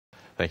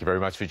Thank you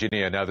very much,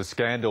 Virginia. Now, the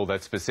scandal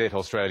that's beset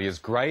Australia's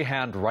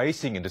greyhound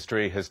racing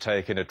industry has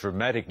taken a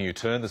dramatic new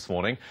turn this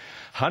morning.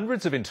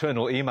 Hundreds of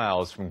internal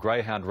emails from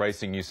Greyhound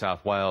Racing New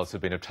South Wales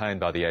have been obtained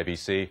by the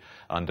ABC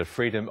under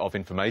Freedom of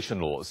Information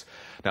laws.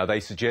 Now,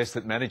 they suggest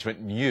that management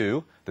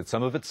knew that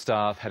some of its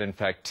staff had in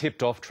fact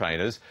tipped off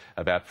trainers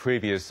about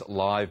previous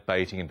live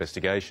baiting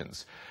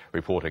investigations.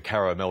 Reporter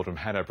Kaye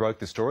Meldrum-Hanna broke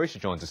the story. She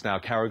joins us now.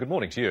 Kaye, good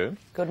morning to you.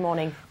 Good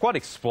morning. Quite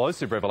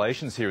explosive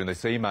revelations here in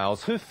these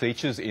emails. Who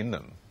features in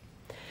them?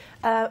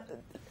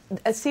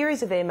 A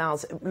series of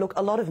emails. Look,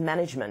 a lot of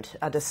management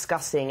are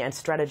discussing and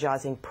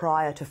strategising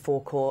prior to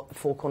Four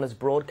Corners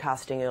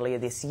broadcasting earlier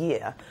this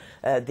year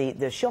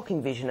the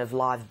shocking vision of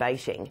live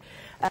baiting.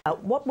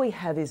 What we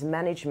have is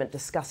management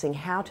discussing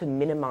how to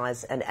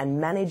minimise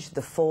and manage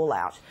the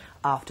fallout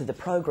after the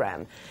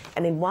program.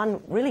 And in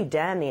one really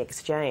damning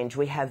exchange,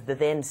 we have the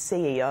then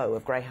CEO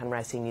of Greyhound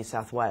Racing New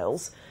South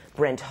Wales,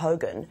 Brent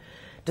Hogan,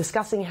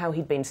 discussing how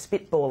he'd been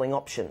spitballing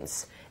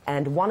options.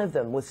 And one of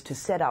them was to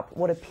set up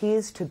what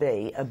appears to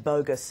be a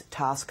bogus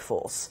task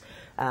force.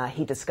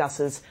 He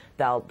discusses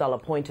they'll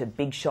appoint a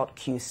big shot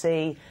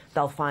QC,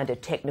 they'll find a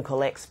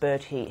technical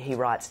expert, he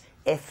writes,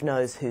 F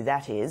knows who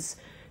that is,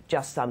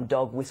 just some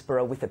dog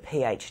whisperer with a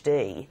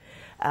PhD.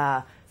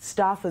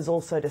 Staffers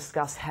also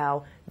discuss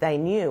how they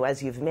knew,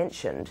 as you've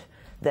mentioned,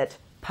 that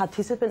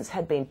participants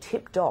had been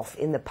tipped off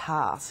in the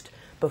past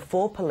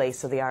before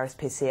police or the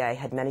RSPCA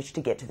had managed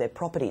to get to their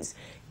properties,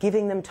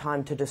 giving them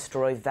time to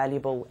destroy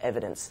valuable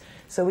evidence.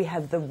 So we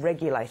have the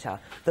regulator,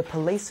 the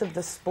police of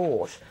the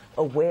sport,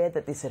 aware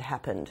that this had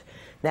happened.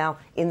 Now,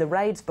 in the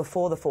raids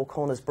before the Four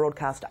Corners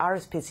broadcast,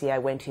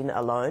 RSPCA went in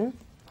alone.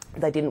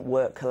 They didn't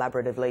work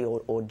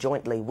collaboratively or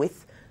jointly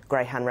with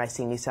Greyhound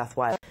Racing New South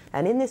Wales.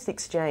 And in this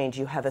exchange,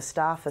 you have a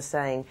staffer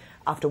saying,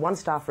 after one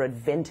staffer had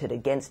vented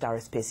against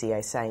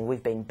RSPCA, saying,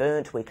 we've been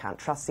burnt, we can't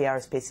trust the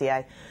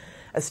RSPCA,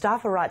 a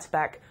staffer writes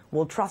back,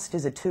 well, trust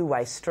is a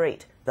two-way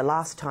street. The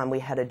last time we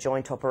had a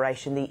joint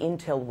operation, the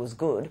intel was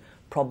good.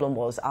 Problem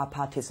was our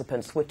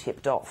participants were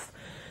tipped off.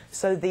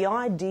 So the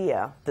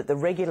idea that the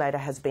regulator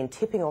has been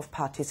tipping off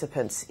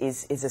participants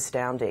is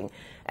astounding.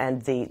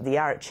 And the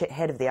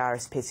head of the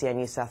RSPCA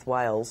New South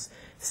Wales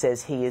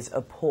says he is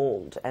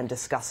appalled and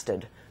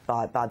disgusted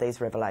by these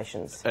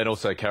revelations. And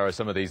also, Kaye,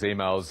 some of these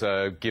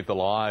emails give the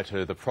lie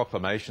to the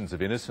proclamations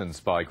of innocence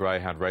by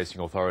Greyhound racing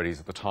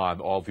authorities at the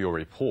time of your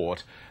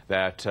report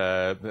that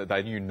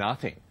they knew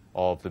nothing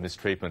of the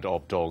mistreatment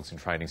of dogs in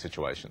training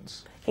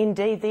situations.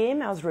 Indeed, the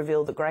emails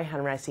revealed that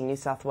Greyhound Racing New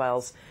South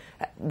Wales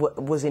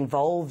was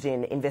involved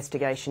in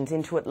investigations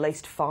into at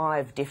least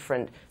 5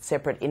 different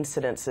separate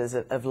incidences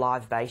of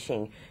live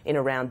baiting in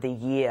around the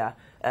year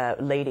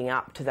leading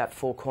up to that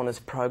Four Corners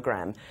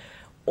program.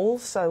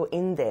 Also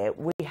in there,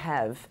 we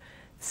have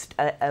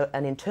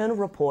an internal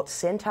report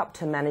sent up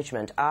to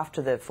management after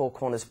the Four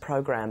Corners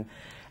program.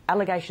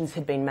 Allegations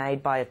had been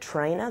made by a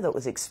trainer that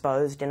was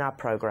exposed in our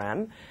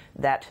program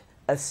that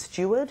a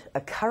steward, a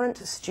current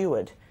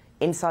steward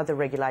inside the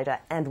regulator,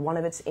 and one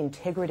of its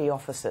integrity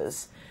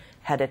officers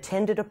had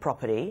attended a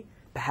property,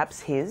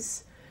 perhaps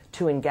his,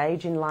 to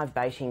engage in live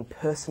baiting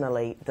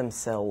personally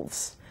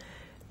themselves.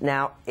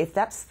 Now, if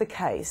that's the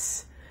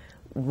case,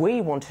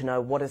 we want to know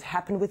what has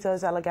happened with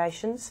those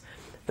allegations.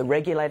 The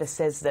regulator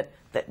says that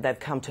they've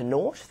come to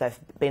naught. They've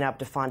been able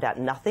to find out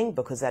nothing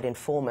because that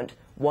informant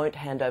won't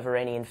hand over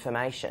any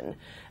information.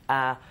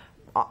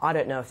 I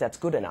don't know if that's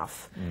good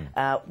enough.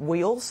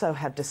 We also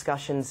have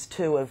discussions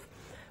too of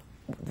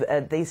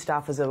these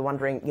staffers are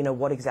wondering, you know,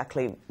 what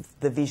exactly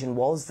the vision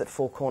was that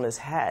Four Corners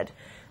had.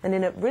 And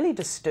in a really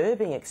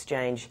disturbing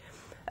exchange,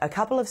 a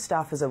couple of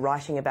staffers are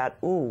writing about,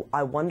 ooh,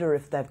 I wonder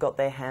if they've got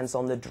their hands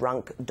on the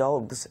drunk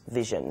dogs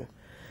vision.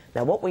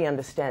 Now, what we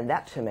understand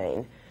that to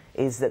mean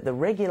is that the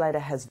regulator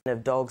has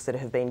of dogs that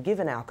have been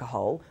given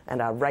alcohol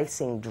and are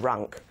racing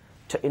drunk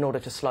in order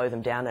to slow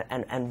them down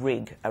and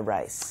rig a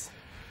race.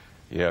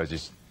 Yeah,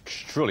 just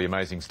truly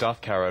amazing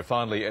stuff, Kaye.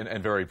 Finally,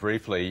 and very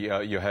briefly,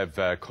 you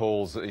have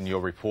calls in your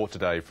report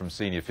today from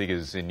senior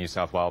figures in New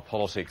South Wales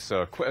politics,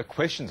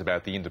 questions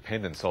about the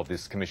independence of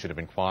this Commission of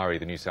Inquiry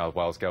the New South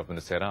Wales government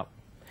has set up.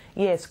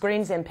 Yes,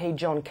 Greens MP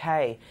John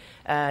Kaye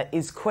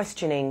is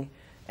questioning,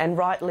 and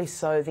rightly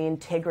so, the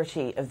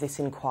integrity of this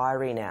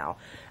inquiry now.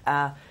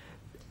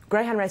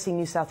 Greyhound Racing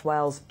New South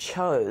Wales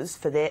chose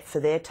for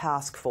their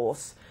task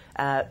force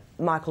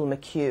Michael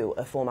McHugh,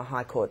 a former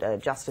High Court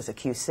Justice, a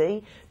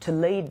QC, to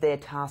lead their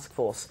task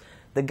force.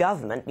 The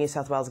government, New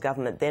South Wales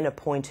government, then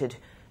appointed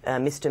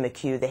Mr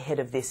McHugh, the head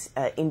of this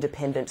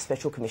independent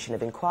Special Commission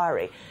of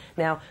Inquiry.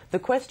 Now, the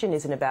question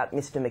isn't about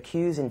Mr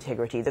McHugh's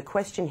integrity. The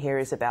question here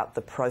is about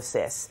the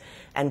process.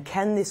 And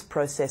can this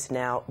process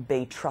now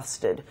be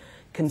trusted,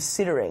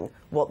 considering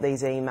what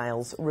these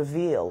emails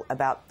reveal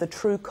about the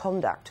true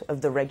conduct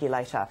of the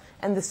regulator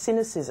and the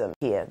cynicism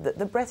here,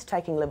 the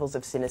breathtaking levels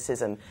of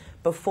cynicism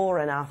before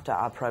and after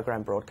our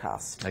program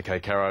broadcast. OK,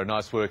 Kaye,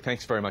 nice work.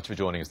 Thanks very much for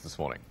joining us this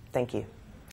morning. Thank you.